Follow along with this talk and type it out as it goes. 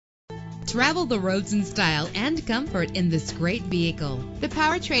Travel the roads in style and comfort in this great vehicle. The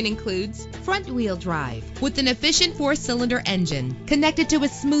powertrain includes front-wheel drive with an efficient 4-cylinder engine connected to a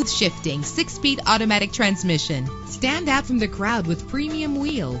smooth shifting 6-speed automatic transmission. Stand out from the crowd with premium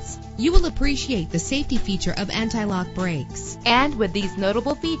wheels. You will appreciate the safety feature of anti-lock brakes. And with these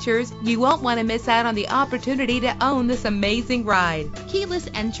notable features, you won't want to miss out on the opportunity to own this amazing ride. Keyless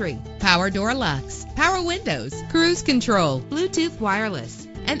entry, power door locks, power windows, cruise control, Bluetooth wireless,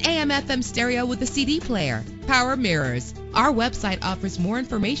 an AM/FM stereo with a CD player, power mirrors. Our website offers more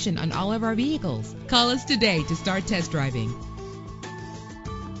information on all of our vehicles. Call us today to start test driving.